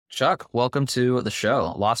Chuck, welcome to the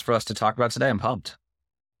show. Lots for us to talk about today. I'm pumped.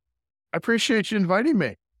 I appreciate you inviting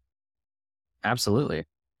me. Absolutely.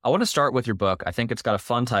 I want to start with your book. I think it's got a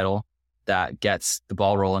fun title that gets the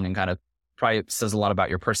ball rolling and kind of probably says a lot about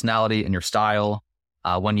your personality and your style,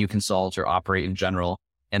 when you consult or operate in general.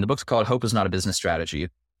 And the book's called Hope is Not a Business Strategy.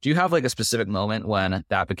 Do you have like a specific moment when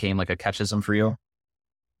that became like a catchism for you?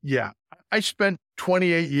 Yeah. I spent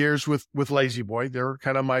 28 years with Lazy Boy. They're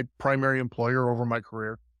kind of my primary employer over my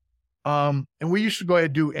career. And we used to go ahead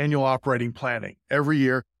and do annual operating planning every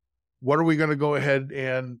year. What are we going to go ahead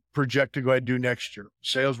and project to go ahead and do next year?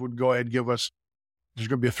 Sales would go ahead and give us, there's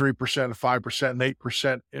going to be a 3%, a 5%, and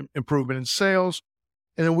 8% improvement in sales.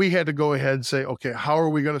 And then we had to go ahead and say, okay, how are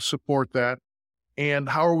we going to support that? And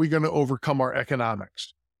how are we going to overcome our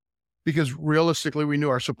economics? Because realistically, we knew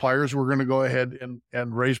our suppliers were going to go ahead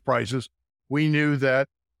and raise prices. We knew that,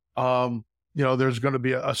 there's going to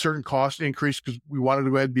be a certain cost increase because we wanted to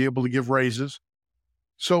go ahead and be able to give raises.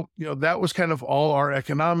 So, that was kind of all our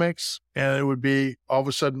economics. And it would be all of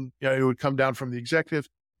a sudden, it would come down from the executive.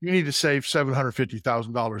 You need to save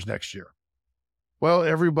 $750,000 next year. Well,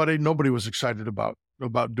 nobody was excited about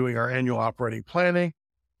doing our annual operating planning.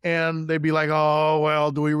 And they'd be like, oh,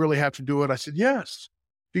 well, do we really have to do it? I said, yes,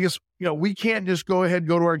 because, we can't just go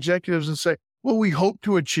to our executives and say, well, we hope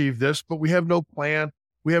to achieve this, but we have no plan.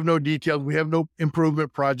 We have no details. We have no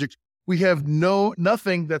improvement projects. We have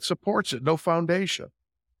nothing that supports it, no foundation.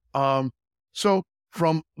 So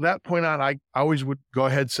from that point on, I always would go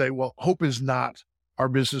ahead and say, well, hope is not our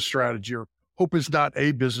business strategy, or hope is not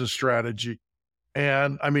a business strategy.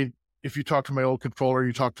 And I mean, if you talk to my old controller,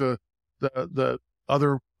 you talk to the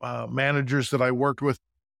other managers that I worked with,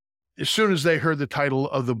 as soon as they heard the title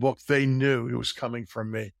of the book, they knew it was coming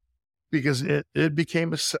from me, because it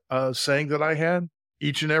became a saying that I had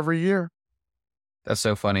each and every year. That's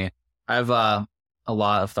so funny. I have a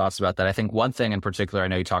lot of thoughts about that. I think one thing in particular I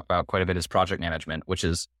know you talk about quite a bit is project management, which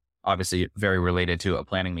is obviously very related to a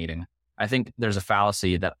planning meeting. I think there's a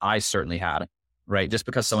fallacy that I certainly had, right? Just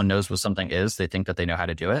because someone knows what something is, they think that they know how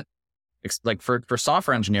to do it. It's like for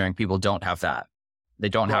software engineering, people don't have that. They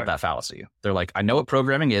don't have that fallacy. They're like, I know what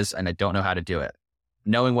programming is and I don't know how to do it.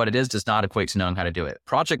 Knowing what it is does not equate to knowing how to do it.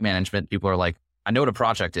 Project management, people are like, I know what a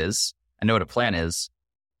project is. I know what a plan is.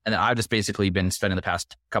 And then I've just basically been spending the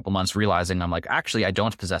past couple months realizing I'm like, actually, I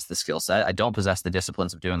don't possess the skill set. I don't possess the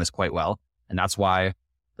disciplines of doing this quite well. And that's why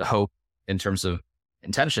the hope in terms of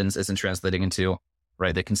intentions isn't translating into,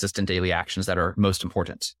 right, the consistent daily actions that are most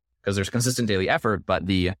important. Because there's consistent daily effort, but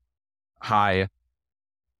the high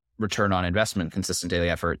return on investment, consistent daily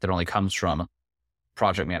effort that only comes from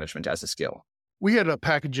project management as a skill. We had a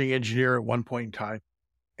packaging engineer at one point in time,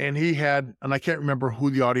 and he had, and I can't remember who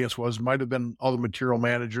the audience was, might've been all the material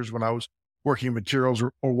managers when I was working in materials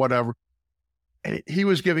or whatever. And he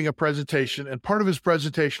was giving a presentation, and part of his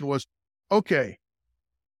presentation was, okay,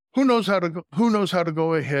 who knows how to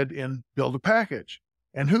go ahead and build a package,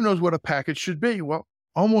 and who knows what a package should be? Well,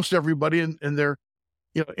 almost everybody in the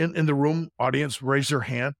room audience raised their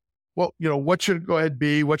hand. Well, what should it go ahead and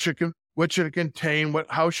be? What should it contain?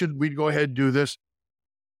 How should we go ahead and do this?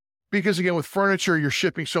 Because again, with furniture, you're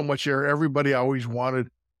shipping so much air. Everybody always wanted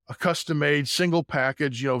a custom-made single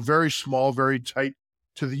package, very small, very tight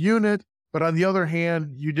to the unit. But on the other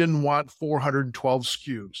hand, you didn't want 412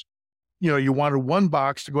 SKUs. You wanted one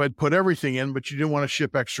box to go ahead and put everything in, but you didn't want to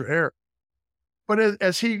ship extra air. But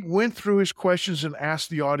as he went through his questions and asked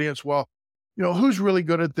the audience, well, who's really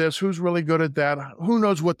good at this? Who's really good at that? Who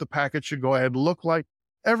knows what the package should go ahead and look like?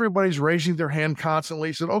 Everybody's raising their hand constantly.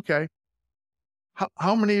 He said, okay,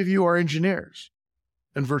 how many of you are engineers?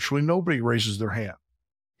 And virtually nobody raises their hand.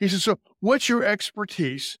 He said, so what's your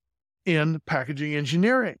expertise in packaging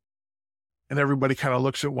engineering? And everybody kind of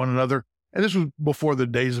looks at one another. And this was before the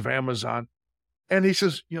days of Amazon. And he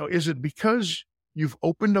says, is it because you've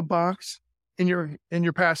opened a box in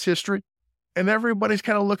your past history? And everybody's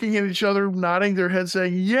kind of looking at each other, nodding their heads,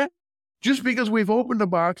 saying, yeah, just because we've opened a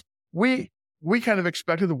box, we kind of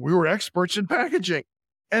expected that we were experts in packaging.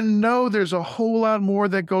 And no, there's a whole lot more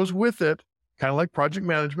that goes with it, kind of like project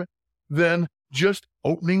management, than just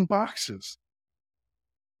opening boxes.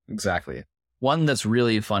 Exactly. One that's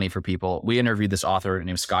really funny for people. We interviewed this author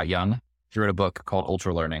named Scott Young. He wrote a book called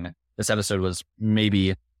Ultra Learning. This episode was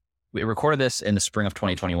we recorded this in the spring of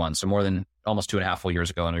 2021. So more than almost 2.5 full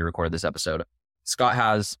years ago when we recorded this episode. Scott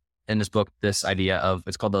has in this book this idea of,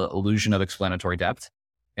 it's called the illusion of explanatory depth.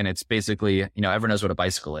 And it's basically, everyone knows what a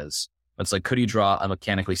bicycle is. But it's like, could you draw a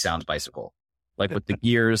mechanically sound bicycle? Like with the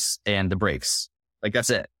gears and the brakes? Like that's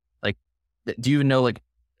it. Like, do you even know, like,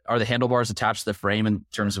 are the handlebars attached to the frame in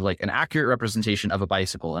terms of like an accurate representation of a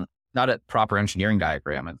bicycle? And not a proper engineering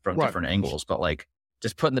diagram and from different angles, but like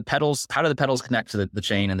just putting the pedals, how do the pedals connect to the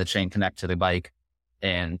chain and the chain connect to the bike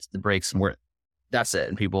and the brakes and where that's it.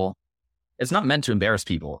 And people, it's not meant to embarrass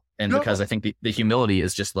people. And because I think the humility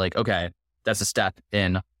is just like, okay, that's a step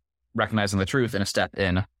in recognizing the truth and a step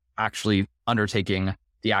in actually undertaking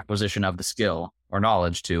the acquisition of the skill or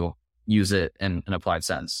knowledge to use it in an applied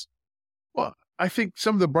sense. Well, I think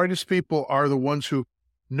some of the brightest people are the ones who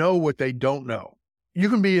know what they don't know. You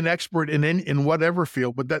can be an expert in whatever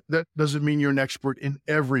field, but that doesn't mean you're an expert in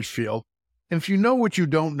every field. And if you know what you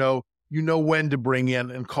don't know, you know when to bring in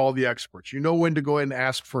and call the experts. You know when to go ahead and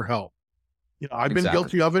ask for help. I've been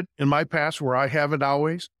guilty of it in my past where I haven't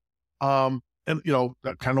always. And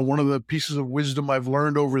that kind of one of the pieces of wisdom I've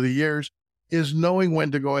learned over the years is knowing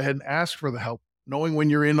when to go ahead and ask for the help, knowing when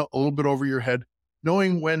you're in a little bit over your head,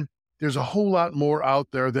 knowing when there's a whole lot more out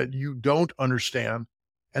there that you don't understand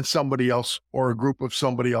and somebody else or a group of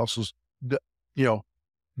somebody else's,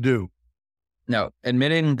 do. No,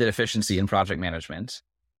 admitting the deficiency in project management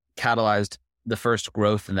catalyzed the first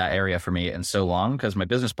growth in that area for me in so long because my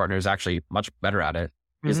business partner is actually much better at it.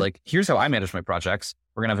 He's like, here's how I manage my projects.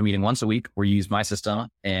 We're going to have a meeting once a week where you use my system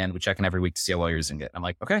and we check in every week to see how well you're using it. I'm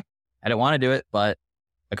like, okay, I didn't want to do it, but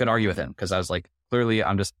I couldn't argue with him because I was like, clearly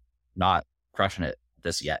I'm just not crushing it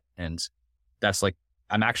this yet. And that's like,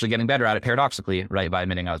 I'm actually getting better at it paradoxically, right? By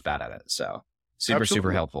admitting I was bad at it. So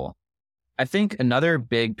super helpful. I think another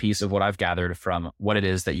big piece of what I've gathered from what it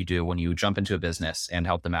is that you do when you jump into a business and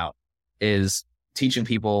help them out is teaching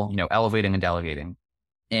people, elevating and delegating.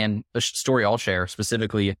 And the story I'll share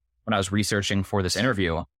specifically when I was researching for this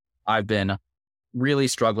interview, I've been really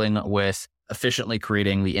struggling with efficiently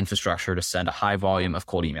creating the infrastructure to send a high volume of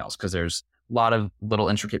cold emails because there's a lot of little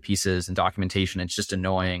intricate pieces and documentation. It's just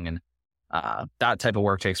annoying. And that type of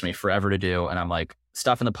work takes me forever to do. And I'm like,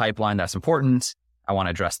 stuff in the pipeline that's important. I want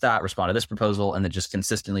to address that, respond to this proposal, and then just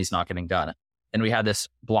consistently it's not getting done. And we had this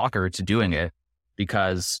blocker to doing it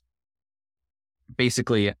because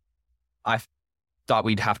basically I thought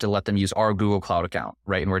we'd have to let them use our Google Cloud account,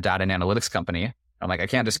 right? And we're a data and analytics company. I'm like, I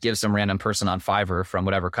can't just give some random person on Fiverr from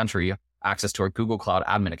whatever country access to our Google Cloud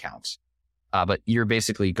admin accounts. But you're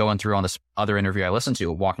basically going through on this other interview I listened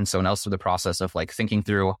to, walking someone else through the process of like thinking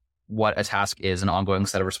through what a task is, an ongoing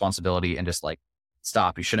set of responsibility, and just like,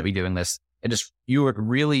 stop, you shouldn't be doing this. You were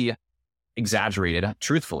really exaggerated,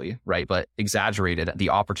 truthfully, right? But exaggerated the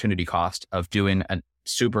opportunity cost of doing a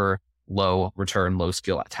super low return, low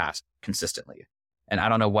skill task consistently. And I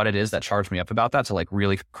don't know what it is that charged me up about that to like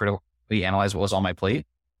really critically analyze what was on my plate.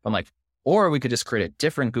 I'm like, or we could just create a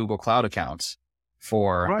different Google Cloud account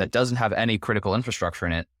that doesn't have any critical infrastructure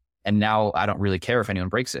in it. And now I don't really care if anyone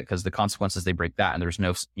breaks it because the consequences they break that and there's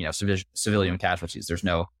no, civilian casualties. There's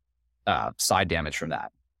no side damage from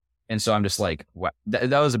that. And so I'm just like, that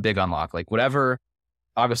was a big unlock. Like whatever,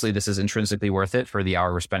 obviously this is intrinsically worth it for the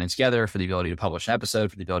hour we're spending together, for the ability to publish an episode,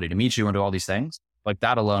 for the ability to meet you and do all these things. Like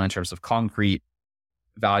that alone in terms of concrete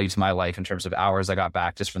value to my life in terms of hours I got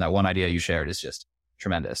back just from that one idea you shared is just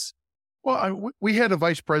tremendous. Well, we had a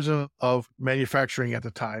vice president of manufacturing at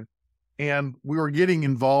the time, and we were getting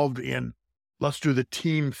involved in, let's do the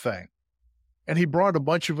team thing. And he brought a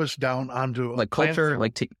bunch of us down onto like culture,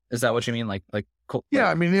 is that what you mean? Yeah,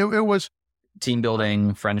 I mean, it was team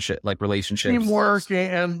building, friendship, like relationships, teamwork,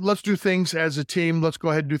 and let's do things as a team. Let's go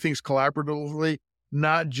ahead and do things collaboratively,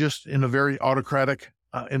 not just in a very autocratic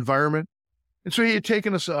environment. And so he had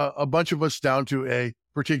taken us, a bunch of us down to a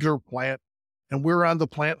particular plant, and we were on the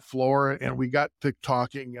plant floor and we got to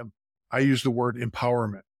talking, and I used the word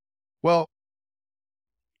empowerment. Well,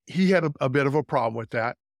 he had a bit of a problem with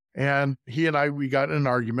that. And he and we got in an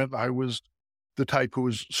argument. I was the type who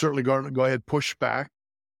was certainly going to go ahead and push back,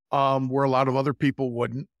 where a lot of other people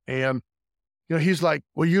wouldn't. And, he's like,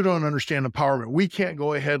 well, you don't understand empowerment. We can't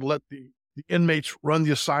go ahead and let the inmates run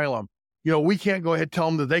the asylum. We can't go ahead and tell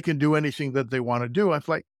them that they can do anything that they want to do. I was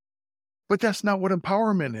like, but that's not what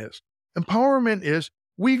empowerment is. Empowerment is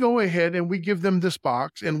we go ahead and we give them this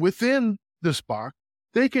box, and within this box,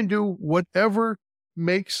 they can do whatever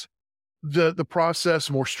makes the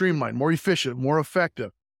process more streamlined, more efficient, more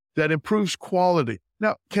effective, that improves quality.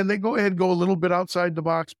 Now, can they go ahead and go a little bit outside the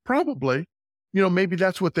box? Probably. Maybe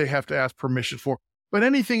that's what they have to ask permission for. But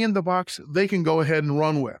anything in the box, they can go ahead and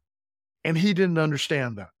run with. And he didn't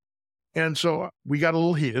understand that. And so we got a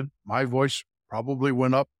little heated. My voice probably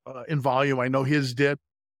went up in volume. I know his did.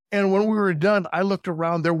 And when we were done, I looked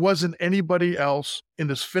around. There wasn't anybody else in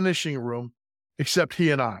this finishing room except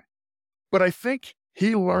he and I. But I think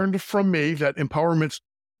he learned from me that empowerment,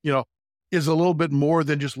 is a little bit more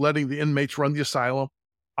than just letting the inmates run the asylum.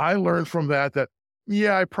 I learned from that,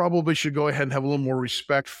 yeah, I probably should go ahead and have a little more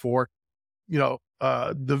respect for,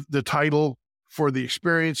 the title, for the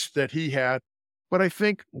experience that he had. But I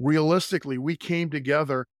think realistically, we came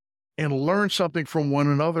together and learned something from one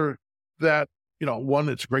another that, one,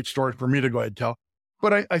 it's a great story for me to go ahead and tell.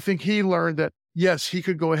 But I think he learned that, yes, he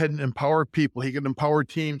could go ahead and empower people. He could empower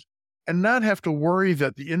teams and not have to worry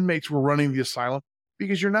that the inmates were running the asylum,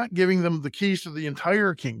 because you're not giving them the keys to the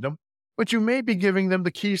entire kingdom, but you may be giving them the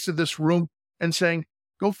keys to this room and saying,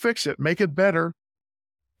 go fix it, make it better.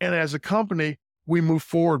 And as a company, we move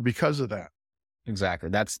forward because of that. Exactly.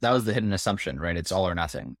 That was the hidden assumption, right? It's all or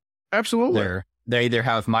nothing. Absolutely. They either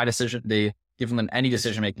have my decision, they give them any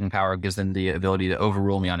decision-making power, gives them the ability to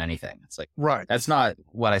overrule me on anything. It's like, right. That's not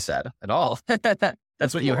what I said at all.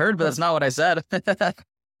 That's what you heard, but that's not what I said.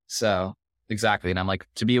 So exactly. And I'm like,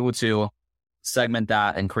 to be able to segment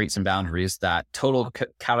that and create some boundaries, that total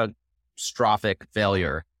catastrophic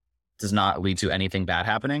failure does not lead to anything bad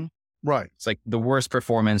happening. Right. It's like the worst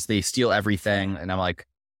performance, they steal everything. And I'm like,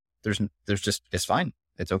 there's just, it's fine.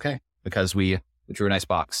 It's okay, because we drew a nice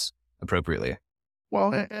box appropriately.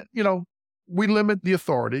 Well, we limit the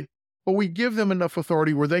authority, but we give them enough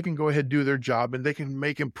authority where they can go ahead and do their job and they can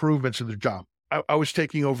make improvements in their job. I was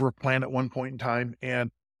taking over a plant at one point in time,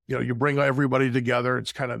 and, you bring everybody together.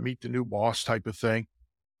 It's kind of meet the new boss type of thing.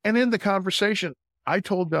 And in the conversation, I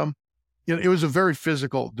told them, it was a very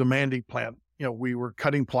physical, demanding plant. We were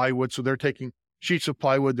cutting plywood. So they're taking sheets of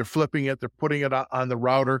plywood, they're flipping it, they're putting it on the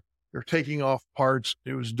router, they're taking off parts.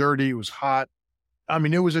 It was dirty, it was hot. I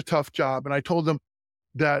mean, it was a tough job. And I told them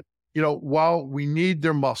that, while we need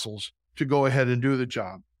their muscles to go ahead and do the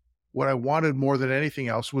job, what I wanted more than anything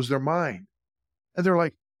else was their mind. And they're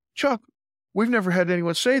like, Chuck, we've never had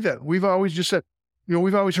anyone say that. We've always just said,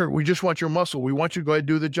 we've always heard, we just want your muscle. We want you to go ahead and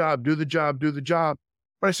do the job, do the job, do the job.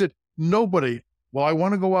 But I said, nobody, well, I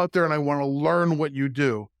want to go out there and I want to learn what you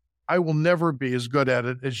do. I will never be as good at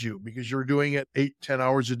it as you, because you're doing it 8-10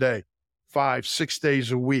 hours a day, 5-6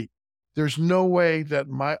 days a week. There's no way that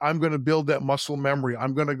I'm going to build that muscle memory.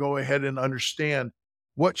 I'm going to go ahead and understand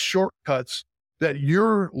what shortcuts that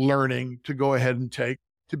you're learning to go ahead and take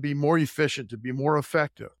to be more efficient, to be more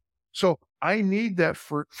effective. So I need that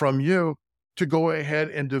from you to go ahead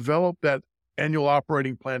and develop that annual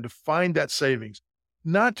operating plan to find that savings,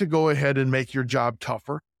 not to go ahead and make your job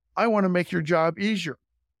tougher. I want to make your job easier.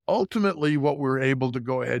 Ultimately, what we're able to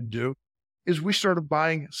go ahead and do is we started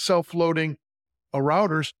buying self-loading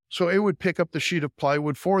routers, so it would pick up the sheet of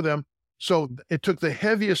plywood for them. So it took the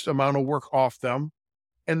heaviest amount of work off them.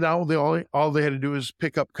 And now all they had to do is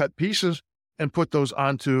pick up cut pieces and put those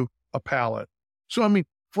onto a pallet. So, I mean,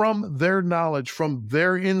 from their knowledge, from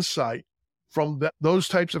their insight, from those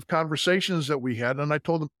types of conversations that we had, and I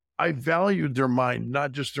told them I valued their mind,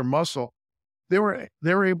 not just their muscle. They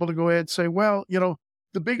were able to go ahead and say, well,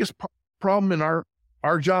 the biggest problem in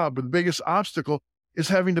our job, or the biggest obstacle, is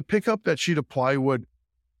having to pick up that sheet of plywood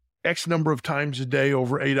X number of times a day,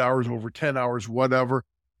 over 8 hours, over 10 hours, whatever,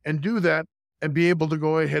 and do that and be able to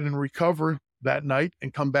go ahead and recover that night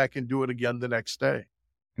and come back and do it again the next day.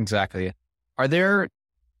 Exactly. Are there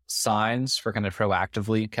signs for kind of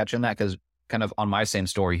proactively catching that? Because kind of on my same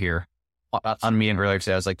story here, on meeting earlier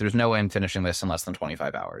today, I was like, there's no way I'm finishing this in less than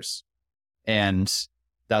 25 hours. And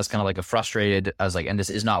that was kind of like I was like, and this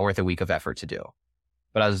is not worth a week of effort to do.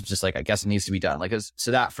 But I was just like, I guess it needs to be done. Like,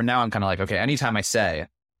 so that for now, I'm kind of like, okay, anytime I say,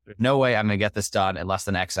 there's no way I'm going to get this done in less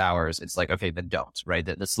than X hours, it's like, okay, then don't, right?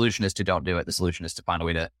 The solution is to don't do it. The solution is to find a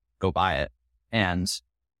way to go buy it. And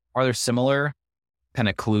are there similar kind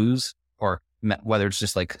of clues, or whether it's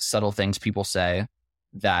just like subtle things people say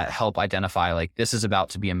that help identify, like, this is about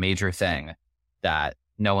to be a major thing that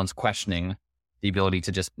no one's questioning the ability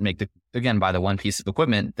to just buy the one piece of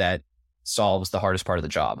equipment that solves the hardest part of the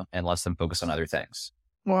job and lets them focus on other things?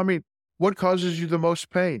 Well, I mean, what causes you the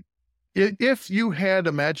most pain? If you had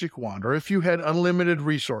a magic wand, or if you had unlimited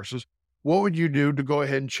resources, what would you do to go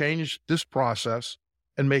ahead and change this process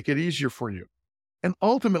and make it easier for you? And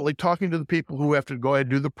ultimately, talking to the people who have to go ahead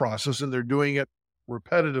and do the process, and they're doing it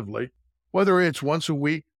repetitively, whether it's once a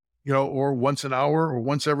week, or once an hour, or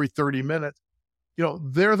once every 30 minutes,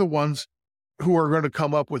 they're the ones who are going to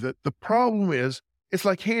come up with it. The problem is, it's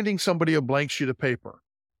like handing somebody a blank sheet of paper.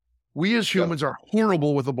 We as humans are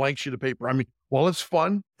horrible with a blank sheet of paper. I mean, while it's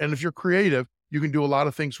fun, and if you're creative, you can do a lot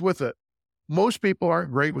of things with it. Most people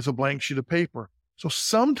aren't great with a blank sheet of paper. So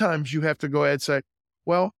sometimes you have to go ahead and say,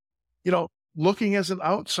 well, looking as an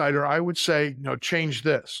outsider, I would say, change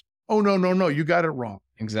this. Oh, no, you got it wrong.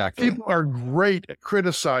 Exactly. People are great at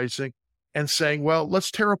criticizing and saying, well,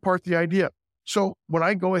 let's tear apart the idea. So when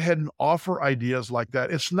I go ahead and offer ideas like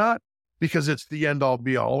that, it's not because it's the end all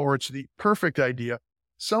be all or it's the perfect idea.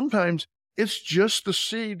 Sometimes it's just the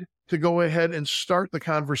seed to go ahead and start the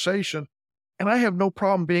conversation. And I have no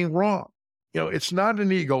problem being wrong. It's not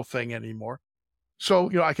an ego thing anymore.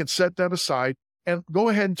 So, I can set that aside and go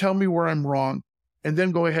ahead and tell me where I'm wrong, and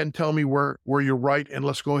then go ahead and tell me where you're right. And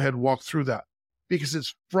let's go ahead and walk through that, because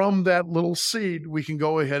it's from that little seed we can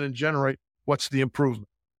go ahead and generate what's the improvement.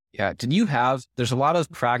 Yeah. There's a lot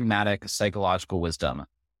of pragmatic psychological wisdom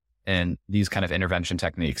in these kind of intervention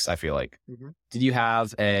techniques, I feel like. Mm-hmm. Did you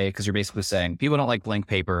have because you're basically saying people don't like blank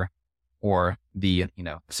paper or the,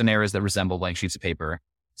 scenarios that resemble blank sheets of paper.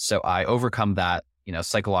 So I overcome that,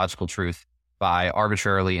 psychological truth by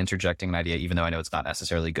arbitrarily interjecting an idea, even though I know it's not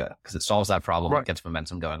necessarily good, because it solves that problem, right. It gets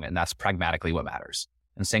momentum going, and that's pragmatically what matters.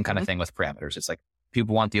 And same kind of thing with parameters. It's like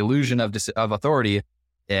people want the illusion of authority,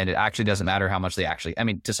 and it actually doesn't matter how much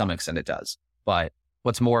to some extent it does. But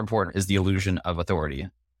what's more important is the illusion of authority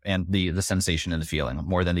and the sensation and the feeling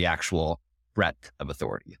more than the actual breadth of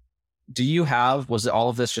authority. Was all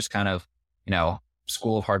of this just kind of,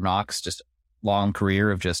 school of hard knocks, just long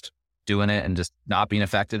career of just doing it and just not being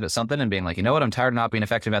effective at something and being like, I'm tired of not being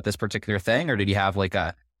effective at this particular thing? Or did you have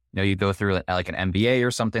you go through like an MBA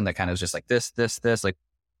or something that kind of was just like this, like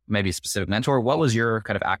maybe a specific mentor? What was your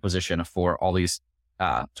kind of acquisition for all these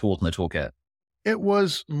tools in the toolkit? It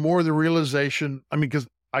was more the realization, because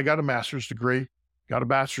I got a master's degree, got a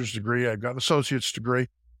bachelor's degree, I got an associate's degree,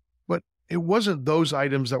 but it wasn't those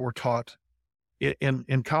items that were taught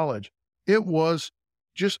in college. It was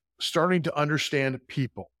just starting to understand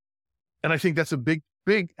people. And I think that's a big,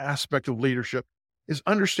 big aspect of leadership, is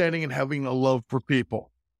understanding and having a love for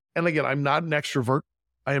people. And again, I'm not an extrovert.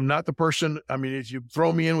 I am not the person, if you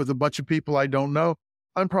throw me in with a bunch of people I don't know,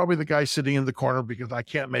 I'm probably the guy sitting in the corner because I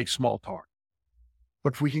can't make small talk.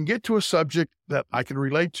 But if we can get to a subject that I can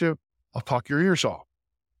relate to, I'll talk your ears off.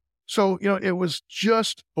 So, it was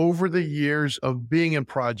just over the years of being in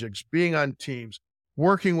projects, being on teams,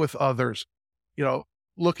 working with others,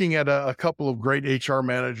 looking at a couple of great HR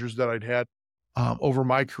managers that I'd had over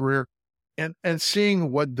my career and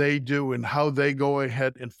seeing what they do and how they go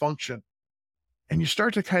ahead and function. And you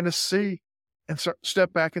start to kind of see and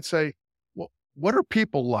step back and say, well, what are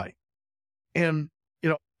people like? And,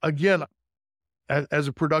 again, as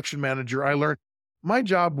a production manager, I learned my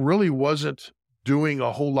job really wasn't doing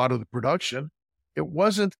a whole lot of the production. It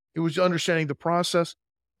was understanding the process,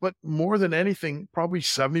 but more than anything, probably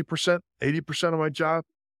 70%, 80% of my job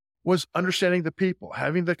was understanding the people,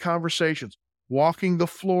 having the conversations, walking the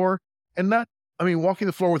floor, and walking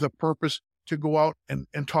the floor with a purpose to go out and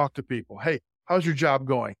talk to people. Hey, how's your job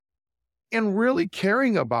going? And really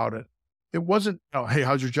caring about it. It wasn't, hey,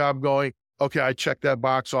 how's your job going? Okay, I checked that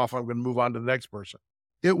box off. I'm going to move on to the next person.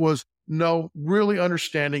 It was, really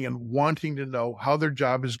understanding and wanting to know how their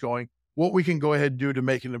job is going, what we can go ahead and do to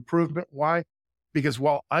make an improvement. Why? Because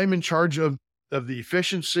while I'm in charge of the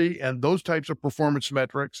efficiency and those types of performance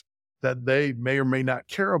metrics that they may or may not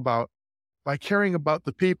care about, by caring about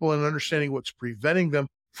the people and understanding what's preventing them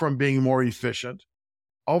from being more efficient,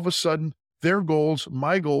 all of a sudden their goals,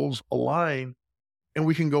 my goals align, and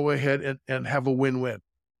we can go ahead and have a win-win.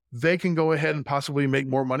 They can go ahead and possibly make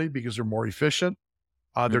more money because they're more efficient.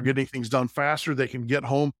 They're getting things done faster. They can get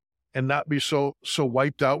home and not be so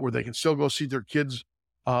wiped out, where they can still go see their kids'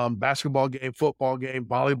 basketball game, football game,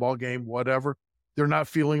 volleyball game, whatever. They're not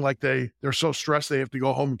feeling like they're so stressed they have to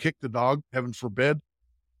go home and kick the dog, heaven forbid.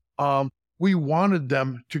 We wanted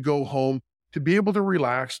them to go home to be able to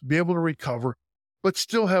relax, be able to recover, but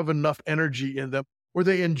still have enough energy in them where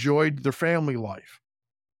they enjoyed their family life.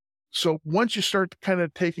 So once you start kind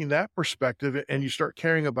of taking that perspective and you start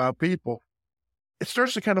caring about people, it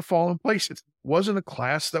starts to kind of fall in place. It wasn't a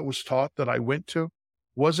class that was taught that I went to,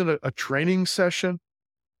 wasn't a training session,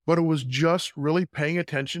 but it was just really paying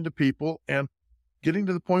attention to people and getting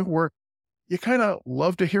to the point where you kind of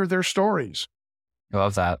love to hear their stories. I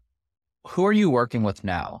love that. Who are you working with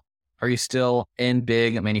now? Are you still in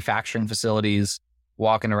big manufacturing facilities,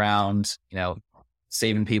 walking around,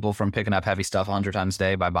 saving people from picking up heavy stuff 100 times a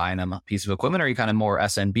day by buying them a piece of equipment? Or are you kind of more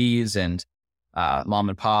SMBs and mom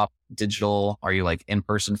and pop, digital? Are you like in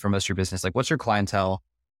person for most of your business? Like, what's your clientele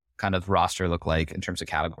kind of roster look like in terms of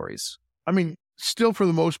categories? Still for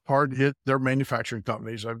the most part, they're manufacturing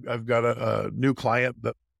companies. I've got a new client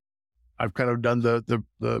that I've kind of done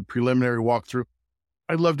the preliminary walkthrough.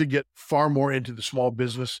 I'd love to get far more into the small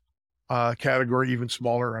business category, even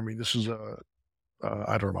smaller. This is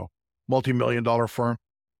multi-million-dollar firm,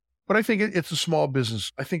 but I think it's a small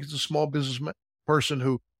business. I think it's a small business person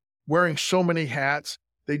who wearing so many hats.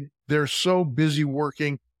 They're so busy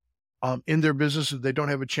working in their business that they don't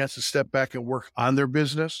have a chance to step back and work on their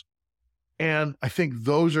business. And I think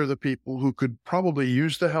those are the people who could probably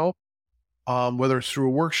use the help, whether it's through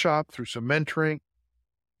a workshop, through some mentoring,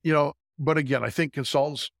 but again, I think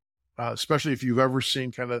consultants, especially if you've ever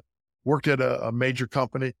seen kind of worked at a major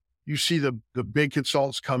company, you see the big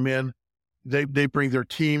consultants come in, they bring their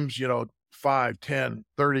teams, 5, 10,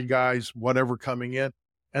 30 guys, whatever coming in,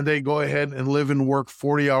 and they go ahead and live and work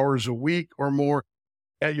 40 hours a week or more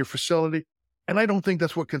at your facility. And I don't think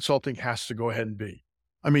that's what consulting has to go ahead and be.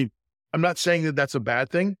 I mean, I'm not saying that that's a bad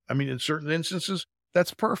thing. I mean, in certain instances,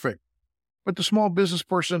 that's perfect. But the small business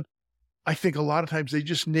person, I think a lot of times they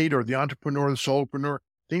just need, or the entrepreneur, the solopreneur,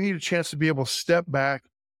 they need a chance to be able to step back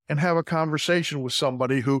and have a conversation with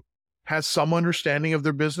somebody who has some understanding of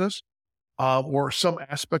their business, or some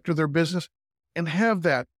aspect of their business, and have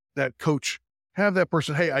that coach, have that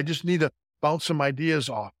person, hey, I just need to bounce some ideas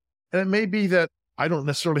off. And it may be that I don't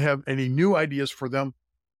necessarily have any new ideas for them,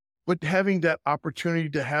 but having that opportunity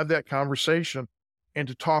to have that conversation and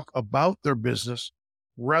to talk about their business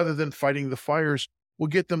rather than fighting the fires will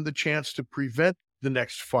get them the chance to prevent the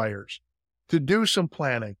next fires, to do some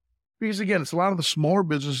planning. Because again, it's a lot of the smaller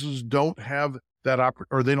businesses don't have that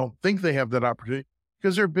or they don't think they have that opportunity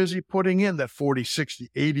because they're busy putting in that 40, 60,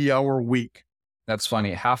 80-hour week. That's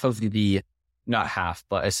funny. Not half,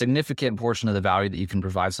 but a significant portion of the value that you can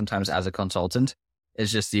provide sometimes as a consultant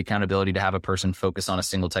is just the accountability to have a person focus on a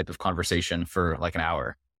single type of conversation for like an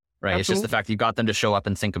hour, right? Absolutely. It's just the fact that you got them to show up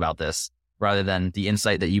and think about this rather than the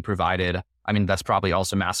insight that you provided. I mean, that's probably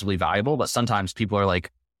also massively valuable, but sometimes people are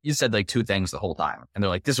like, you said like 2 things the whole time. And they're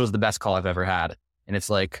like, this was the best call I've ever had. And it's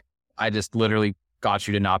like, I just literally got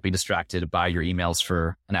you to not be distracted by your emails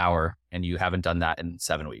for an hour and you haven't done that in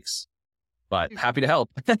 7 weeks, but happy to help.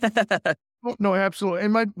 No, absolutely.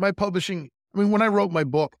 And my publishing, I mean, when I wrote my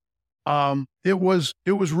book, it was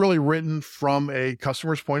really written from a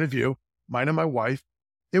customer's point of view, mine and my wife.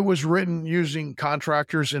 It was written using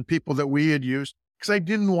contractors and people that we had used because I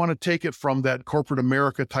didn't want to take it from that corporate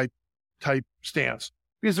America type stance,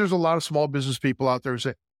 because there's a lot of small business people out there who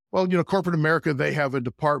say, well, corporate America, they have a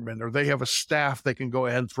department or they have a staff they can go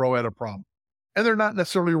ahead and throw at a problem. And they're not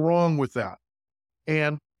necessarily wrong with that.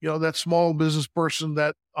 And, that small business person,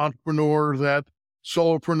 that entrepreneur, that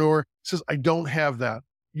solopreneur says, I don't have that.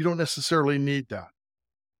 You don't necessarily need that.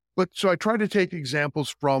 But so I try to take examples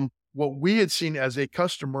from what we had seen as a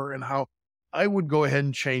customer and how I would go ahead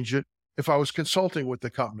and change it if I was consulting with the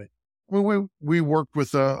company. I mean, we worked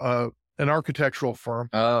with an architectural firm.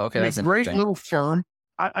 Oh, okay. That's a great little firm.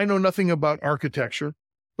 I know nothing about architecture,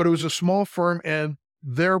 but it was a small firm, and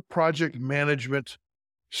their project management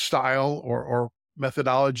style or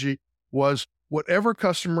methodology was whatever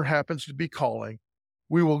customer happens to be calling,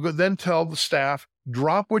 we will then tell the staff,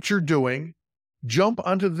 drop what you're doing, jump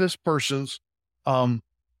onto this person's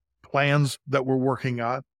plans that we're working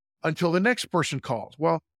on until the next person calls.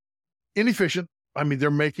 Well, inefficient. I mean,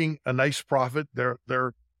 they're making a nice profit.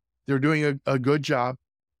 They're doing a good job.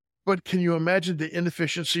 But can you imagine the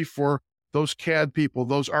inefficiency for those CAD people,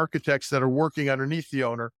 those architects that are working underneath the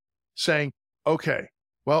owner saying, okay,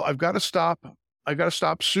 well, I've got to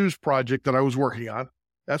stop Sue's project that I was working on.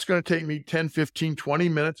 That's going to take me 10, 15, 20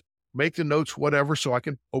 minutes, make the notes, whatever, so I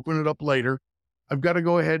can open it up later. I've got to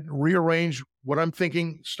go ahead and rearrange what I'm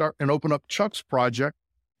thinking, start and open up Chuck's project,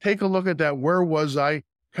 take a look at that. Where was I?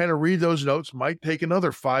 Kind of read those notes, might take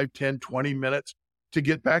another 5, 10, 20 minutes to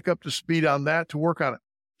get back up to speed on that, to work on it.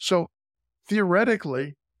 So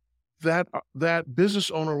theoretically, that business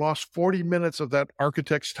owner lost 40 minutes of that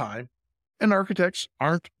architect's time, and architects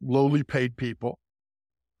aren't lowly paid people.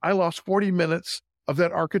 I lost 40 minutes of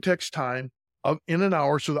that architect's time in an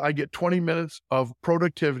hour so that I get 20 minutes of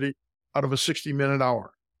productivity out of a 60-minute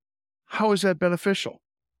hour. How is that beneficial?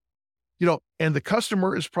 And the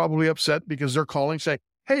customer is probably upset because they're calling saying,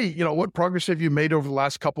 hey, what progress have you made over the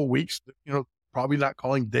last couple of weeks? Probably not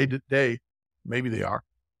calling day to day. Maybe they are.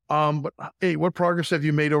 But hey, what progress have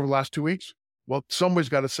you made over the last 2 weeks? Well, somebody's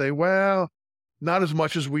got to say, well, not as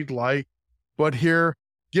much as we'd like, but here,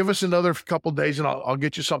 give us another couple of days and I'll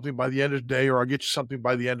get you something by the end of the day, or I'll get you something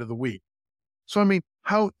by the end of the week. So, I mean,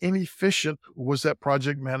 how inefficient was that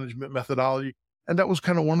project management methodology? And that was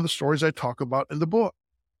kind of one of the stories I talk about in the book.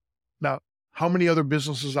 Now, how many other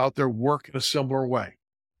businesses out there work in a similar way?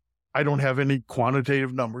 I don't have any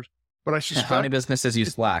quantitative numbers, but I suspect how many businesses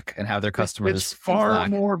use Slack and have their customers. It's far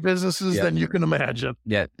more businesses than you can imagine.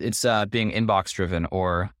 Yeah, it's being inbox driven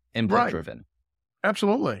or input driven.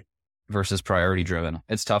 Absolutely. Versus priority driven.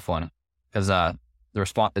 It's a tough one because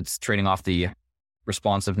it's trading off the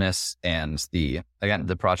responsiveness and the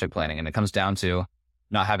project planning, and it comes down to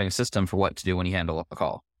not having a system for what to do when you handle a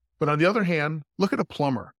call. But on the other hand, look at a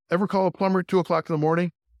plumber. Ever call a plumber at 2:00 in the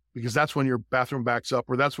morning? because that's when your bathroom backs up,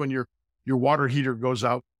 or that's when your water heater goes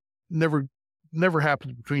out. Never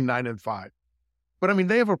happens between 9 and 5. But I mean,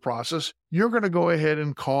 they have a process. You're going to go ahead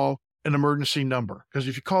and call an emergency number, because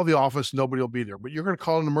if you call the office, nobody will be there. But you're going to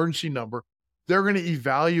call an emergency number. They're going to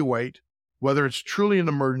evaluate whether it's truly an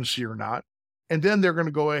emergency or not. And then they're going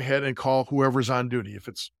to go ahead and call whoever's on duty. If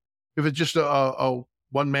it's just a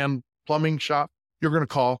one-man plumbing shop, you're going to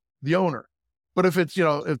call the owner. But if it's,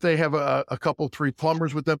 if they have a couple, 3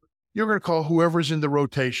 plumbers with them, you're going to call whoever's in the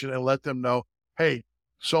rotation and let them know, hey,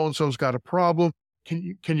 so-and-so's got a problem.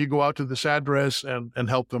 Can you go out to this address and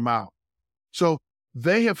help them out? So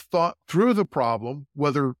they have thought through the problem,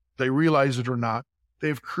 whether they realize it or not.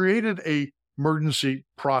 They've created a emergency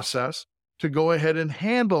process to go ahead and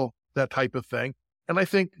handle that type of thing. And I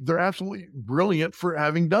think they're absolutely brilliant for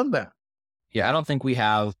having done that. Yeah, I don't think we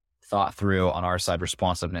have thought through on our side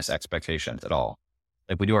responsiveness expectations at all.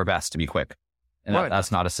 Like, we do our best to be quick. And Right.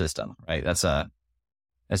 that's not a system, right? That's an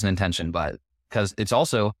intention, but because it's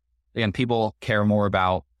also, again, people care more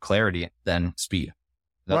about clarity than speed.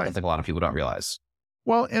 That I Right. think a lot of people don't realize.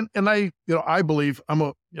 Well, and I, I believe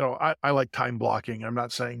I like time blocking. I'm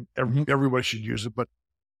not saying everybody should use it, but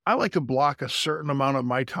I like to block a certain amount of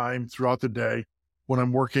my time throughout the day when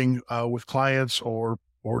I'm working with clients or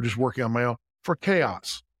just working on my own for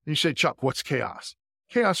chaos. And you say, Chuck, what's chaos?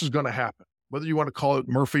 Chaos is going to happen. Whether you want to call it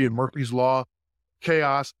Murphy and Murphy's Law,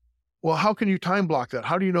 chaos. Well, how can you time block that?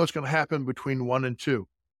 How do you know it's going to happen between 1 and 2?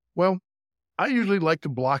 Well, I usually like to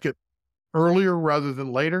block it earlier rather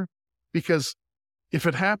than later, because if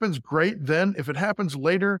it happens, great. Then if it happens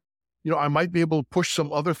later, I might be able to push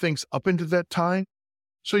some other things up into that time.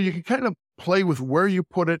 So you can kind of play with where you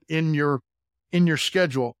put it in your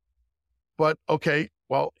schedule. But okay,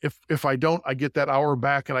 well, if I don't, I get that hour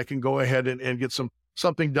back and I can go ahead and get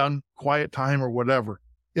something done, quiet time or whatever.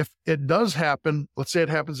 If it does happen, let's say it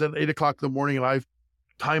happens at 8 o'clock in the morning and I've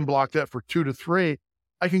time blocked that for 2 to 3,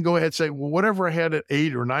 I can go ahead and say, well, whatever I had at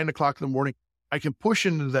 8 or 9 o'clock in the morning, I can push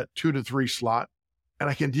into that 2 to 3 slot and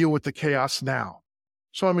I can deal with the chaos now.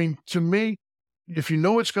 So, I mean, to me, if you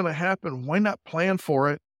know it's going to happen, why not plan for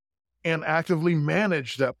it and actively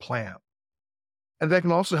manage that plan? And that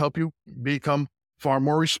can also help you become far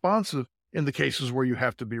more responsive in the cases where you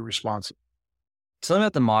have to be responsive. Tell me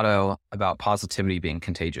about the motto about positivity being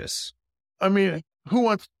contagious. I mean, who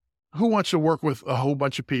wants to work with a whole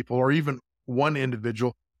bunch of people or even one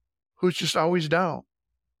individual who's just always down?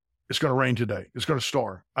 It's going to rain today. It's going to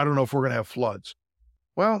storm. I don't know if we're going to have floods.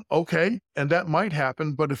 Well, okay. And that might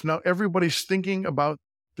happen. But if now everybody's thinking about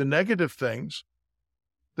the negative things,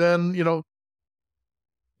 then,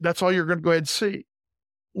 that's all you're going to go ahead and see.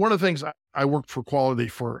 One of the things I worked for quality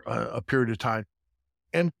for a period of time.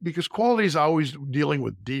 And because quality is always dealing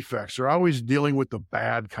with defects, they're always dealing with the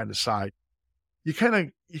bad kind of side. You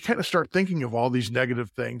kind of start thinking of all these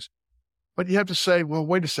negative things, but you have to say, well,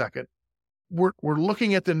 wait a second. We're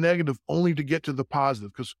looking at the negative only to get to the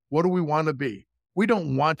positive, because what do we want to be? We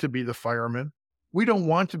don't want to be the fireman. We don't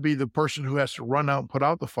want to be the person who has to run out and put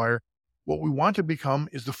out the fire. What we want to become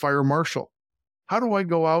is the fire marshal. How do I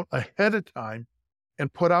go out ahead of time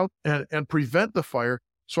and put out and prevent the fire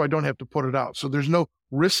so I don't have to put it out? So there's no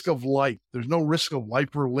risk of life. There's no risk of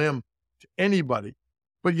life or limb to anybody.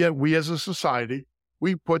 But yet we as a society,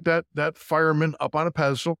 we put that fireman up on a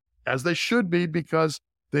pedestal, as they should be, because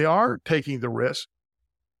they are taking the risk.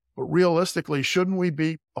 But realistically, shouldn't we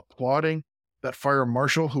be applauding that fire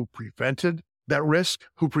marshal who prevented that risk,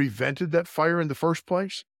 who prevented that fire in the first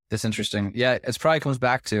place? That's interesting. Yeah, it probably comes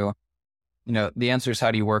back to, the answer is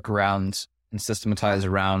how do you work around and systematize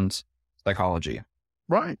around psychology?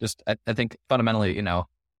 Right. Just, I think fundamentally,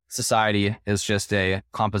 society is just a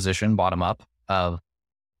composition bottom up of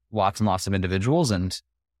lots and lots of individuals, and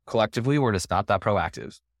collectively we're just not that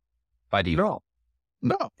proactive by default.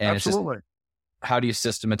 No, and absolutely. It's just, how do you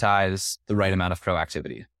systematize the right amount of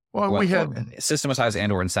proactivity? Well, we had systematize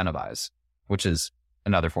and or incentivize, which is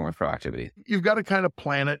another form of proactivity. You've got to kind of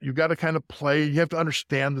plan it. You've got to kind of play. You have to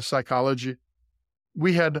understand the psychology.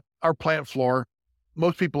 We had our plant floor.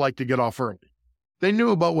 Most people like to get off early. They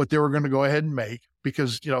knew about what they were going to go ahead and make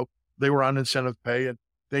because, they were on incentive pay and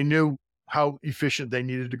they knew how efficient they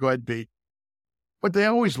needed to go ahead and be. But they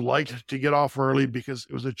always liked to get off early because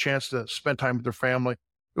it was a chance to spend time with their family.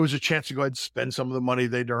 It was a chance to go ahead and spend some of the money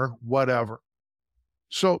they'd earned, whatever.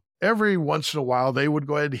 So every once in a while, they would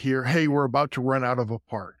go ahead and hear, hey, we're about to run out of a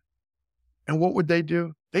part. And what would they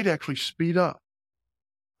do? They'd actually speed up.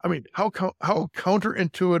 I mean, how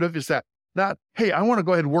counterintuitive is that? Not, hey, I want to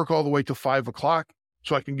go ahead and work all the way till 5 o'clock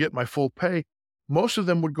so I can get my full pay. Most of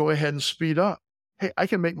them would go ahead and speed up. Hey, I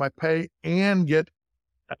can make my pay and get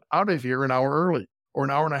out of here an hour early or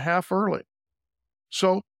an hour and a half early.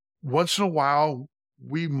 So once in a while,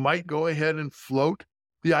 we might go ahead and float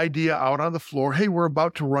the idea out on the floor. Hey, we're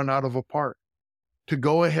about to run out of a part, to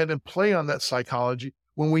go ahead and play on that psychology.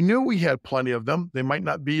 When we knew we had plenty of them, they might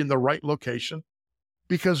not be in the right location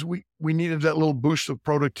because we needed that little boost of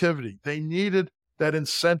productivity. They needed that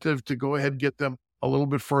incentive to go ahead and get them a little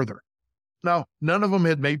bit further. Now, none of them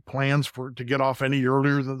had made plans to get off any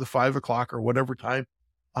earlier than the 5 o'clock or whatever time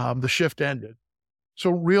the shift ended.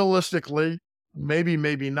 So realistically, maybe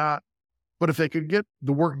not. But if they could get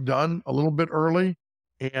the work done a little bit early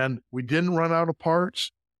and we didn't run out of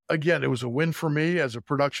parts, again, it was a win for me as a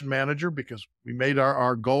production manager because we made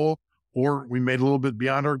our goal, or we made a little bit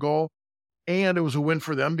beyond our goal. And it was a win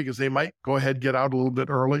for them because they might go ahead and get out a little bit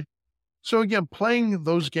early. So again, playing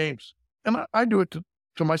those games, and I do it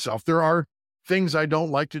to myself. There are things I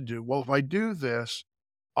don't like to do. Well, if I do this,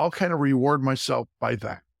 I'll kind of reward myself by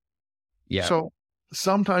that. Yeah. So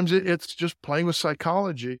sometimes it's just playing with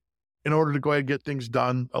psychology in order to go ahead and get things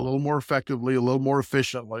done a little more effectively, a little more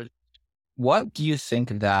efficiently. What do you think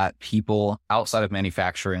that people outside of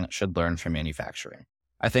manufacturing should learn from manufacturing?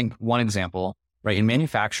 I think one example, right, in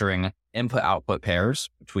manufacturing, input-output pairs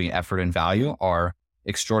between effort and value are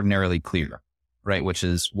extraordinarily clear, right? Which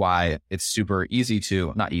is why it's super easy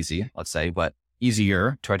to, not easy, let's say, but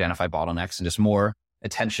easier to identify bottlenecks, and just more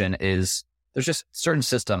attention is, there's just certain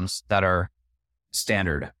systems that are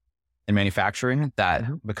standard in manufacturing that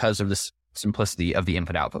because of this simplicity of the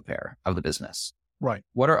input-output pair of the business. Right.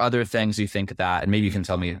 What are other things you think that, and maybe you can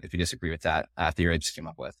tell me if you disagree with that theory I just came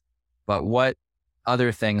up with, but what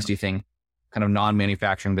other things do you think kind of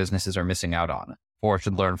non-manufacturing businesses are missing out on or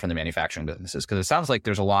should learn from the manufacturing businesses? Because it sounds like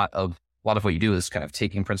there's a lot of what you do is kind of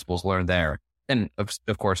taking principles learned there and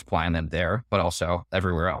of course applying them there, but also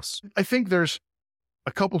everywhere else. I think there's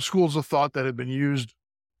a couple schools of thought that have been used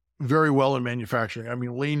very well in manufacturing. I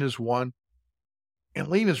mean, lean is one, and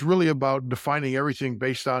lean is really about defining everything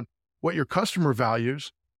based on what your customer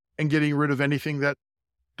values and getting rid of anything that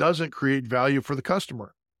doesn't create value for the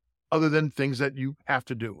customer, other than things that you have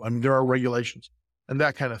to do. I mean, there are regulations and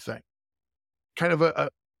that kind of thing. Kind of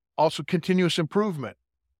also continuous improvement.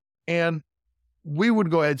 And we would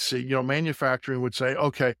go ahead and see, manufacturing would say,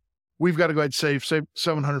 okay, we've got to go ahead and save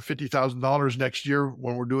 $750,000 next year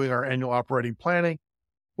when we're doing our annual operating planning.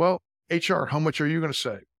 Well, HR, how much are you going to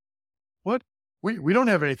save? What? We don't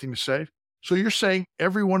have anything to save. So you're saying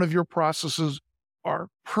every one of your processes are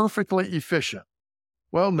perfectly efficient.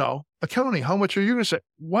 Well, no. Accounting, how much are you going to save?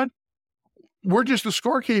 What? We're just a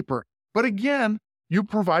scorekeeper. But again, you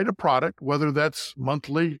provide a product, whether that's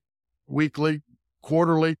monthly, weekly,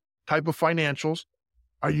 quarterly type of financials.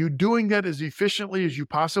 Are you doing that as efficiently as you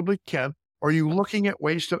possibly can? Or are you looking at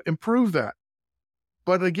ways to improve that?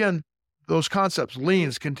 But again, those concepts,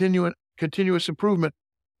 leans, continuous improvement,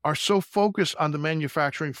 are so focused on the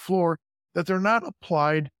manufacturing floor that they're not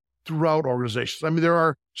applied throughout organizations. I mean, there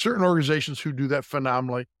are certain organizations who do that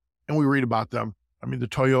phenomenally, and we read about them. I mean, the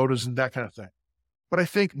Toyotas and that kind of thing. But I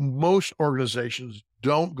think most organizations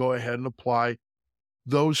don't go ahead and apply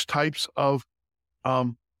those types of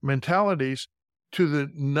mentalities to the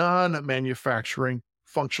non-manufacturing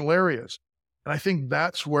functional areas. And I think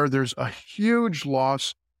that's where there's a huge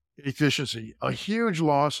loss in efficiency, a huge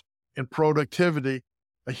loss in productivity,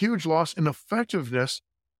 a huge loss in effectiveness.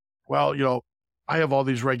 Well, I have all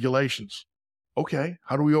these regulations. Okay,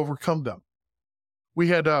 how do we overcome them? We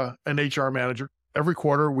had an HR manager. Every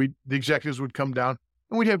quarter, the executives would come down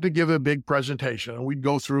and we'd have to give a big presentation, and we'd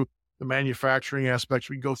go through the manufacturing aspects.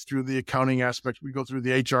 We'd go through the accounting aspects. We'd go through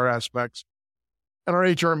the HR aspects. And our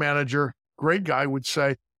HR manager, great guy, would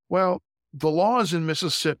say, well, the laws in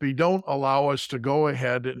Mississippi don't allow us to go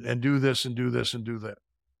ahead and do this and do this and do that.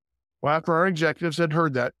 Well, after our executives had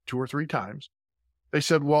heard that 2 or 3 times, they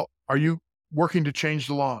said, well, are you working to change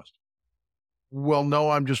the laws? Well, no,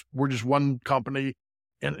 we're just one company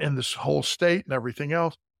in this whole state and everything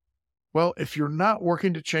else. Well, if you're not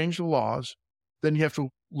working to change the laws, then you have to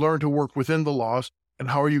learn to work within the laws. And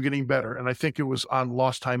how are you getting better? And I think it was on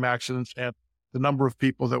lost time accidents and the number of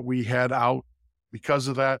people that we had out because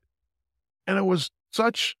of that. And it was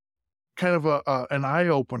such kind of an eye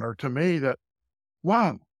opener to me that,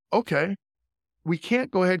 wow, okay, we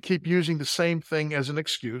can't go ahead, keep using the same thing as an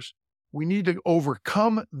excuse. We need to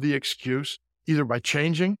overcome the excuse either by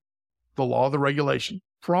changing the law, the regulation,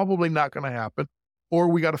 probably not going to happen, or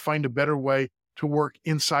we got to find a better way to work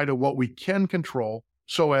inside of what we can control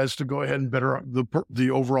so as to go ahead and better the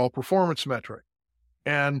overall performance metric.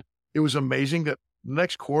 And it was amazing that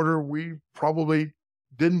next quarter, we probably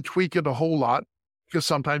didn't tweak it a whole lot because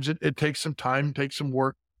sometimes it takes some time, takes some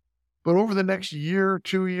work. But over the next year,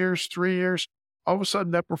 2 years, 3 years, all of a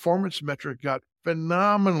sudden that performance metric got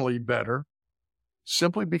phenomenally better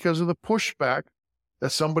simply because of the pushback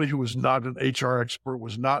that somebody who was not an HR expert,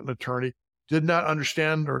 was not an attorney, did not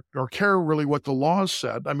understand or care really what the laws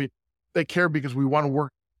said. I mean, they care because we want to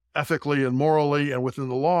work ethically and morally and within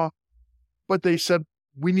the law, but they said,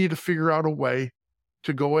 we need to figure out a way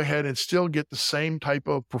to go ahead and still get the same type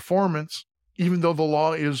of performance, even though the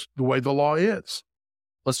law is the way the law is.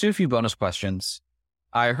 Let's do a few bonus questions.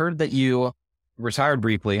 I heard that you retired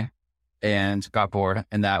briefly and got bored,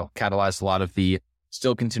 and that catalyzed a lot of the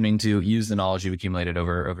still continuing to use the knowledge you've accumulated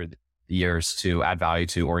over the years to add value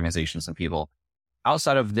to organizations and people.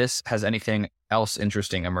 Outside of this, has anything else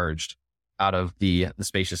interesting emerged out of the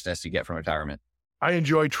spaciousness you get from retirement? I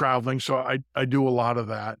enjoy traveling, so I do a lot of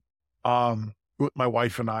that with my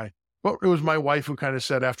wife and I. But it was my wife who kind of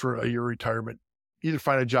said after a year retirement, either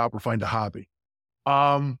find a job or find a hobby.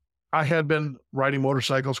 I had been riding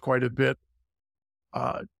motorcycles quite a bit.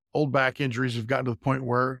 Old back injuries have gotten to the point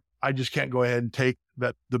where I just can't go ahead and take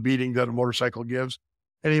the beating that a motorcycle gives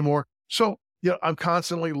anymore. So, I'm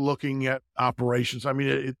constantly looking at operations. I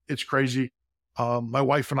mean, it's crazy. My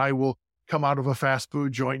wife and I will come out of a fast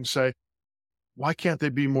food joint and say, why can't they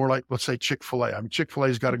be more like, let's say, Chick-fil-A? I mean,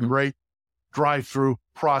 Chick-fil-A's got a great drive-through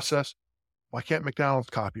process. Why can't McDonald's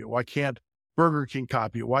copy it? Why can't Burger King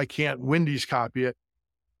copy it? Why can't Wendy's copy it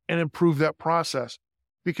and improve that process?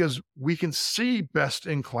 Because we can see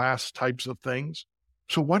best-in-class types of things.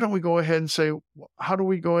 So why don't we go ahead and say, how do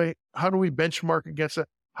we benchmark against that?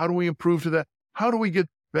 How do we improve to that? How do we get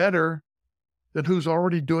better than who's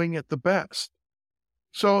already doing it the best?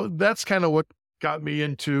 So that's kind of what got me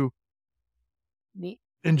into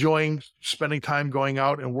enjoying spending time going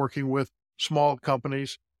out and working with small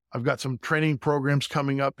companies. I've got some training programs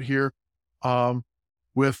coming up here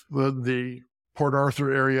with the Port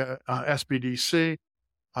Arthur area SBDC.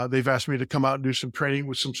 They've asked me to come out and do some training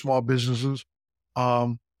with some small businesses.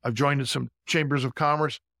 I've joined in some chambers of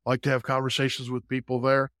commerce. I like to have conversations with people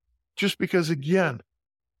there just because, again,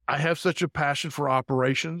 I have such a passion for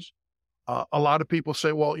operations. A lot of people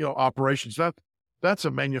say, well, operations, that's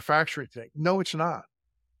a manufacturing thing. No, it's not.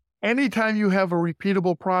 Anytime you have a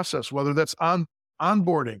repeatable process, whether that's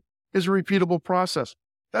onboarding is a repeatable process,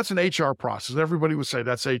 that's an HR process. Everybody would say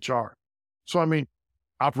that's HR. So, I mean,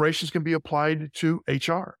 operations can be applied to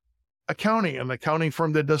HR. Accounting, an accounting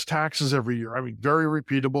firm that does taxes every year. I mean, very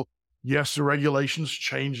repeatable. Yes, the regulations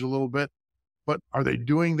change a little bit, but are they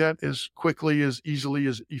doing that as quickly, as easily,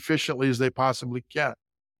 as efficiently as they possibly can?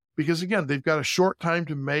 Because again, they've got a short time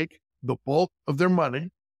to make the bulk of their money.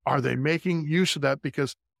 Are they making use of that?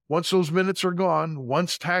 Because once those minutes are gone,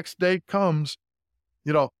 once tax day comes,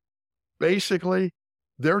 basically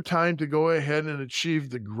their time to go ahead and achieve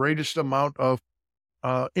the greatest amount of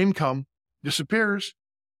income disappears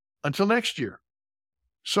until next year.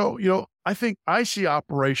 So, I think I see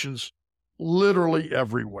operations literally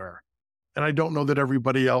everywhere. And I don't know that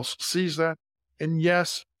everybody else sees that. And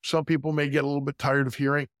yes, some people may get a little bit tired of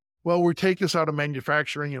hearing, well, we take this out of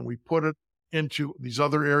manufacturing and we put it into these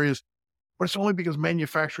other areas. But it's only because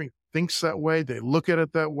manufacturing thinks that way. They look at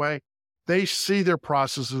it that way. They see their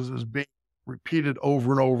processes as being repeated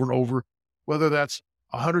over and over and over, whether that's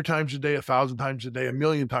 100 times a day, 1,000 times a day,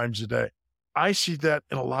 1,000,000 times a day. I see that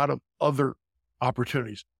in a lot of other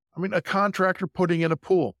opportunities. I mean, a contractor putting in a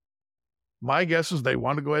pool. My guess is they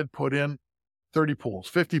want to go ahead and put in 30 pools,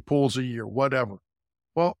 50 pools a year, whatever.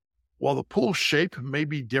 Well, while the pool shape may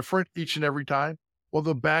be different each and every time, well,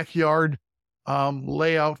 the backyard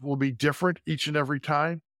layout will be different each and every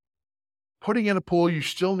time. Putting in a pool, you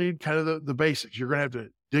still need kind of the basics. You're going to have to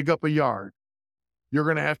dig up a yard. You're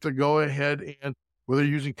going to have to go ahead and, whether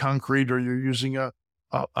you're using concrete or you're using a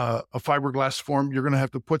fiberglass form, you're going to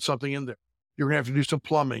have to put something in there. You're going to have to do some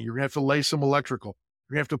plumbing. You're going to have to lay some electrical.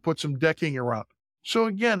 You're going to have to put some decking around. So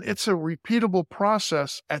again, it's a repeatable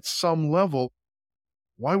process at some level.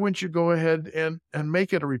 Why wouldn't you go ahead and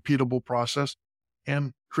make it a repeatable process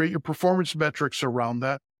and create your performance metrics around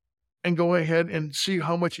that and go ahead and see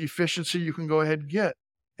how much efficiency you can go ahead and get?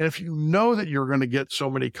 And if you know that you're going to get so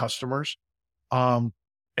many customers,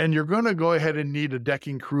 and you're going to go ahead and need a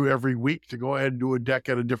decking crew every week to go ahead and do a deck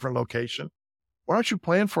at a different location, why don't you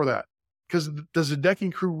plan for that? Because does the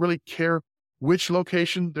decking crew really care which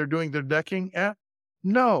location they're doing their decking at?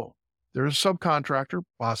 No. They're a subcontractor,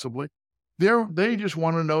 possibly. They just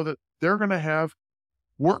want to know that they're going to have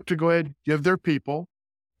work to go ahead and give their people,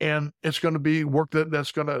 and it's going to be work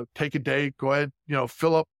that's going to take a day, go ahead,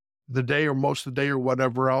 fill up the day or most of the day or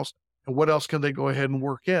whatever else. And what else can they go ahead and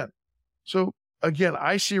work in? So again,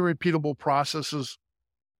 I see repeatable processes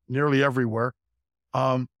nearly everywhere.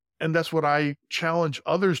 And that's what I challenge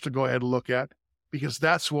others to go ahead and look at. because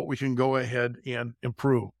that's what we can go ahead and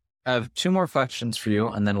improve. I have two more questions for you,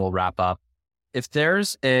 and then we'll wrap up. If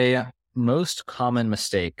there's a most common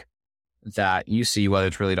mistake that you see, whether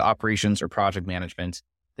it's related to operations or project management,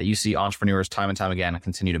 that you see entrepreneurs time and time again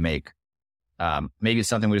continue to make, maybe it's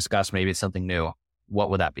something we discussed, maybe it's something new, what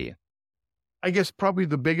would that be? I guess probably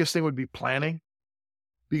the biggest thing would be planning,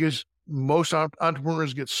 because most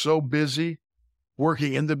entrepreneurs get so busy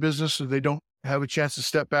working in the business that they don't have a chance to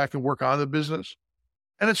step back and work on the business.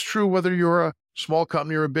 And it's true whether you're a small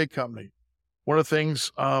company or a big company. One of the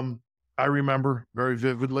things I remember very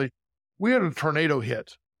vividly, we had a tornado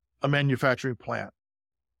hit a manufacturing plant.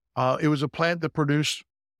 It was a plant that produced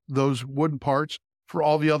those wooden parts for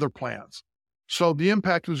all the other plants. So the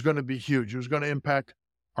impact was going to be huge. It was going to impact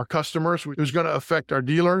our customers. It was going to affect our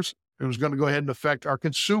dealers. It was going to go ahead and affect our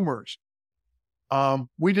consumers.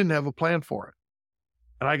 We didn't have a plan for it.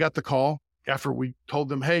 And I got the call after we told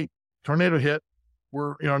them, hey, tornado hit.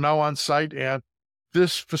 We're now on site, and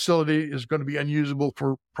this facility is going to be unusable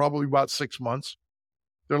for probably about 6 months.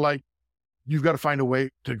 They're like, you've got to find a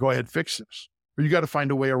way to go ahead and fix this, or you got to find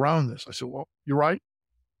a way around this. I said, well, you're right.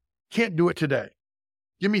 Can't do it today.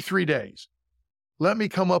 Give me 3 days. Let me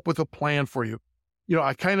come up with a plan for you.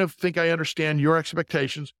 I kind of think I understand your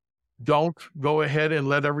expectations. Don't go ahead and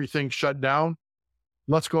let everything shut down.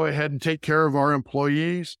 Let's go ahead and take care of our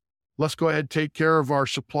employees. Let's go ahead and take care of our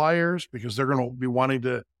suppliers, because they're going to be wanting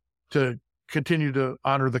to continue to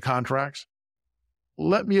honor the contracts.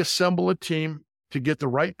 Let me assemble a team to get the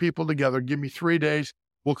right people together. Give me 3 days.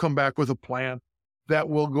 We'll come back with a plan that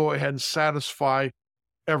will go ahead and satisfy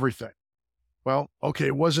everything. Well, okay,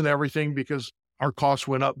 it wasn't everything because our costs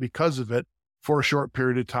went up because of it for a short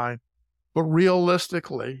period of time. But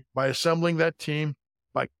realistically, by assembling that team,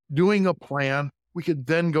 by doing a plan, we could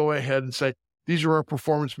then go ahead and say, these are our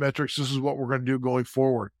performance metrics. This is what we're going to do going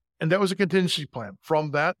forward. And that was a contingency plan.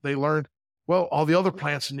 From that, they learned, well, all the other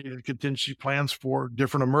plants needed contingency plans for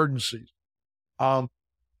different emergencies. And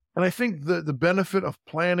I think the benefit of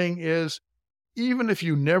planning is, even if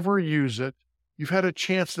you never use it, you've had a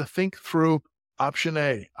chance to think through option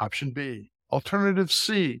A, option B, alternative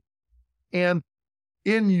C. And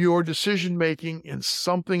in your decision-making in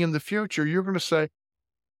something in the future, you're going to say,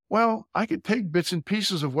 well, I could take bits and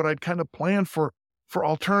pieces of what I'd kind of planned for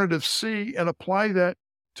alternative C and apply that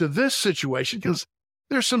to this situation, because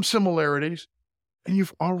there's some similarities, and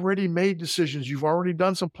you've already made decisions. You've already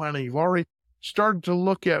done some planning. You've already started to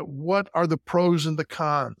look at what are the pros and the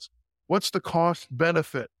cons. What's the cost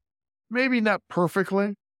benefit? Maybe not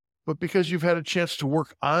perfectly, but because you've had a chance to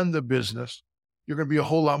work on the business, you're going to be a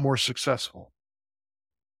whole lot more successful.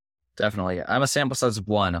 Definitely. I'm a sample size of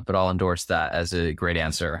one, but I'll endorse that as a great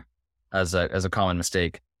answer, as a common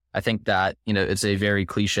mistake. I think that, it's a very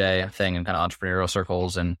cliche thing in kind of entrepreneurial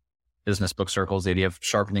circles and business book circles, the idea of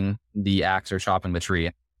sharpening the axe or chopping the tree.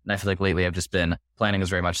 And I feel like lately I've just been, planning is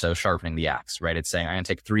very much so sharpening the axe, right? It's saying I'm going to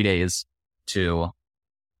take 3 days to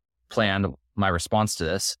plan my response to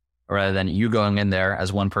this, rather than you going in there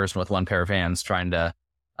as one person with one pair of hands trying to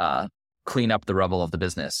clean up the rubble of the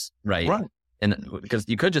business, right? Right. And because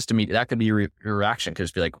you could just that could be your reaction, could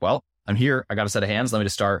just be like, well, I'm here, I got a set of hands, let me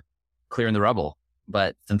just start clearing the rubble.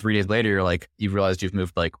 But then 3 days later, you're like, you've realized you've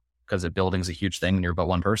moved, like, because the building's a huge thing and you're but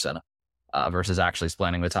one person, versus actually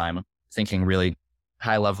spending the time thinking really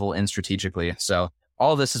high level and strategically. So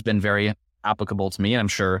all of this has been very applicable to me, and I'm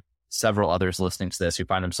sure several others listening to this who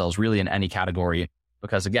find themselves really in any category,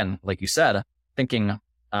 because again, like you said, thinking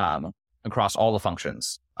across all the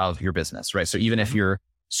functions of your business, right? So even if you're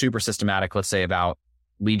super systematic, let's say about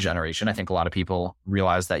lead generation, I think a lot of people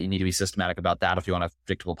realize that you need to be systematic about that if you want a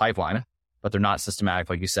predictable pipeline, but they're not systematic,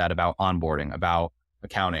 like you said, about onboarding, about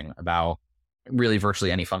accounting, about really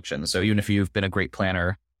virtually any function. So even if you've been a great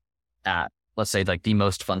planner at, let's say, like the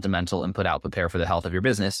most fundamental input output pair for the health of your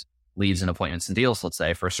business, leads and appointments and deals, let's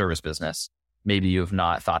say for a service business, maybe you have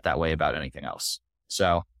not thought that way about anything else.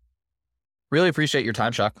 So really appreciate your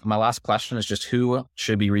time, Chuck. My last question is just, who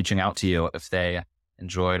should be reaching out to you if they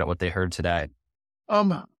enjoyed what they heard today?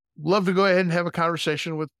 Love to go ahead and have a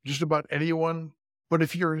conversation with just about anyone. But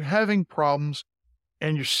if you're having problems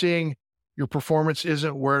and you're seeing your performance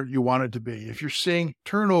isn't where you want it to be, if you're seeing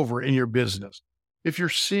turnover in your business, if you're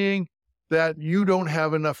seeing that you don't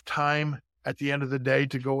have enough time at the end of the day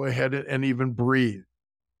to go ahead and even breathe,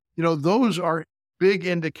 those are big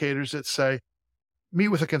indicators that say, meet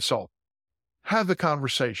with a consultant, have the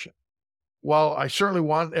conversation. While I certainly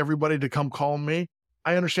want everybody to come call me,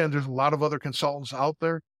 I understand there's a lot of other consultants out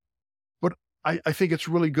there, but I think it's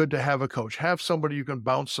really good to have a coach, have somebody you can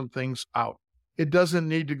bounce some things out. It doesn't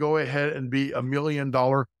need to go ahead and be $1 million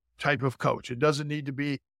type of coach. It doesn't need to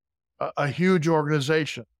be a huge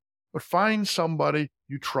organization, but find somebody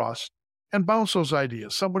you trust and bounce those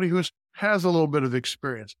ideas, somebody who has a little bit of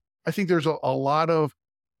experience. I think there's a lot of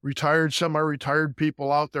retired, semi-retired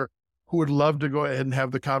people out there who would love to go ahead and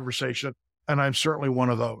have the conversation. And I'm certainly one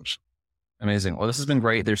of those. Amazing. Well, this has been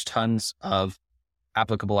great. There's tons of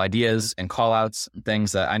applicable ideas and call outs and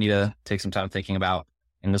things that I need to take some time thinking about,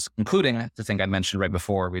 and this, including the thing I mentioned right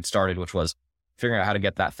before we'd started, which was figuring out how to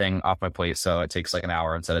get that thing off my plate so it takes like an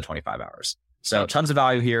hour instead of 25 hours. So tons of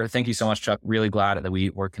value here. Thank you so much, Chuck. Really glad that we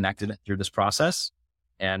were connected through this process.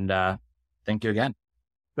 And thank you again.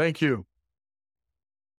 Thank you.